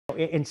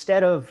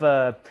Instead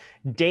of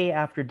day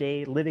after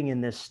day living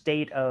in this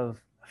state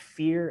of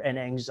fear and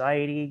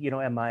anxiety,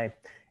 am I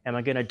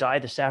going to die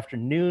this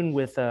afternoon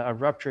with a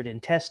ruptured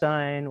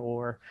intestine,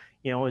 or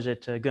is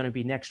it going to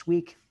be next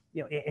week?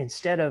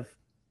 Instead of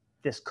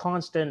this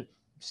constant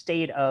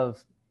state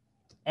of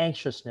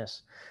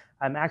anxiousness,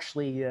 I'm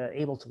actually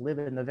able to live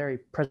in the very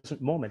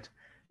present moment.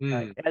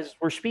 Mm, As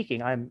we're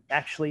speaking, I'm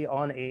actually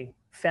on a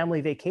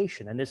family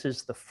vacation, and this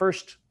is the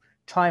first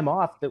time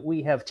off that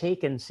we have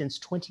taken since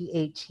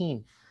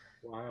 2018.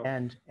 wow.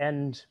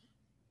 And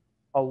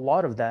a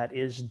lot of that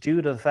is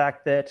due to the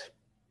fact that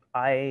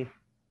I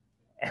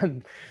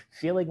am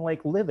feeling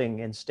like living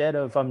instead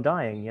of I'm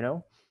dying.